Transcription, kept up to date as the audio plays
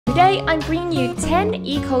Today I'm bringing you 10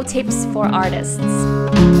 eco tips for artists.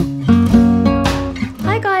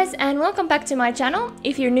 Hi guys, and welcome back to my channel.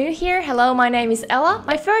 If you're new here, hello, my name is Ella.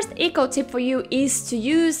 My first eco tip for you is to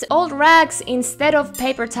use old rags instead of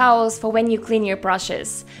paper towels for when you clean your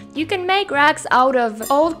brushes. You can make rags out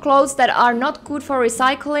of old clothes that are not good for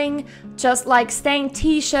recycling, just like stained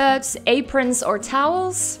t-shirts, aprons or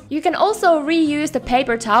towels. You can also reuse the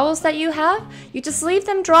paper towels that you have. You just leave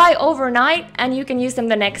them dry overnight and you can use them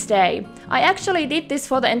the next day. I actually did this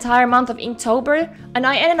for the entire month of October and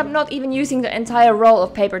I ended up not even using the entire roll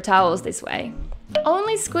of paper towels this way.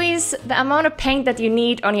 Only squeeze the amount of paint that you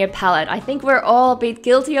need on your palette. I think we're all a bit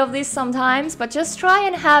guilty of this sometimes, but just try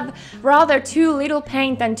and have rather too little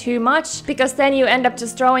paint than too much, because then you end up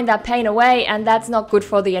just throwing that paint away and that's not good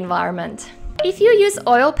for the environment. If you use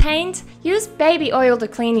oil paint, use baby oil to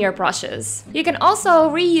clean your brushes. You can also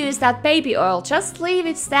reuse that baby oil. Just leave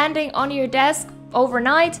it standing on your desk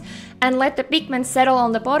overnight and let the pigment settle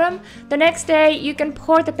on the bottom. The next day you can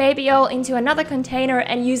pour the baby oil into another container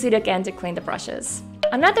and use it again to clean the brushes.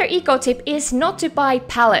 Another eco tip is not to buy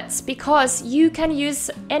pallets, because you can use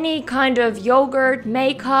any kind of yogurt,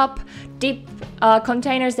 makeup, dip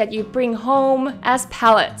containers that you bring home as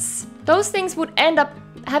pallets. Those things would end up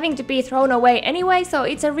having to be thrown away anyway, so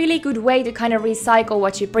it's a really good way to kind of recycle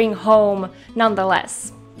what you bring home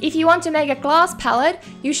nonetheless. If you want to make a glass palette,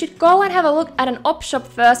 you should go and have a look at an op shop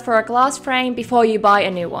first for a glass frame before you buy a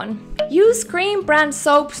new one. Use green brand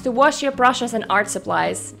soaps to wash your brushes and art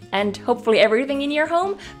supplies, and hopefully everything in your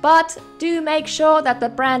home, but do make sure that the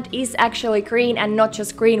brand is actually green and not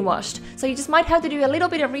just greenwashed. So you just might have to do a little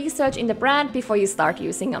bit of research in the brand before you start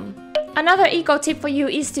using them. Another eco tip for you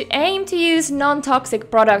is to aim to use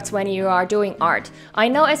non-toxic products when you are doing art. I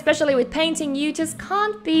know, especially with painting, you just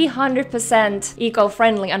can't be 100%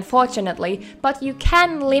 eco-friendly, unfortunately, but you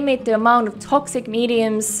can limit the amount of toxic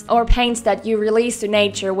mediums or paints that you release to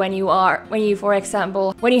nature when you, for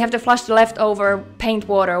example, when you have to flush the leftover paint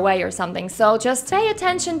water away or something. So just pay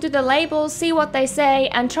attention to the labels, see what they say,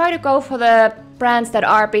 and try to go for the brands that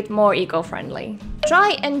are a bit more eco-friendly.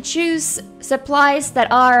 Try and choose supplies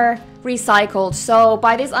that are recycled. So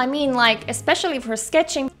by this I mean, like, especially for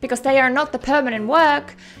sketching, because they are not the permanent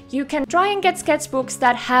work, you can try and get sketchbooks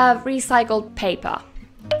that have recycled paper.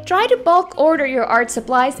 Try to bulk order your art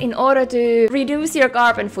supplies in order to reduce your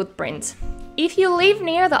carbon footprint. If you live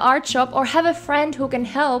near the art shop or have a friend who can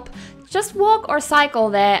help, just walk or cycle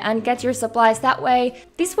there and get your supplies that way.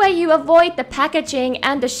 This way you avoid the packaging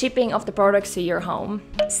and the shipping of the products to your home.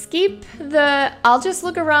 Skip the "I'll just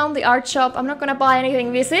look around the art shop, I'm not gonna buy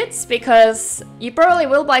anything" visits, because you probably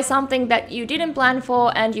will buy something that you didn't plan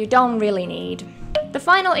for and you don't really need. The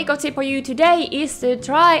final eco tip for you today is to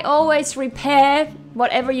try always repair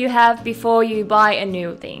whatever you have before you buy a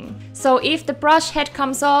new thing. So if the brush head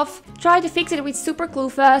comes off, try to fix it with super glue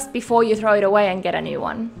first before you throw it away and get a new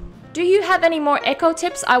one. Do you have any more eco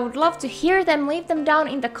tips? I would love to hear them. Leave them down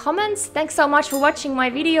in the comments. Thanks so much for watching my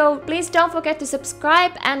video. Please don't forget to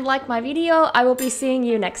subscribe and like my video. I will be seeing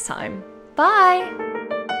you next time. Bye!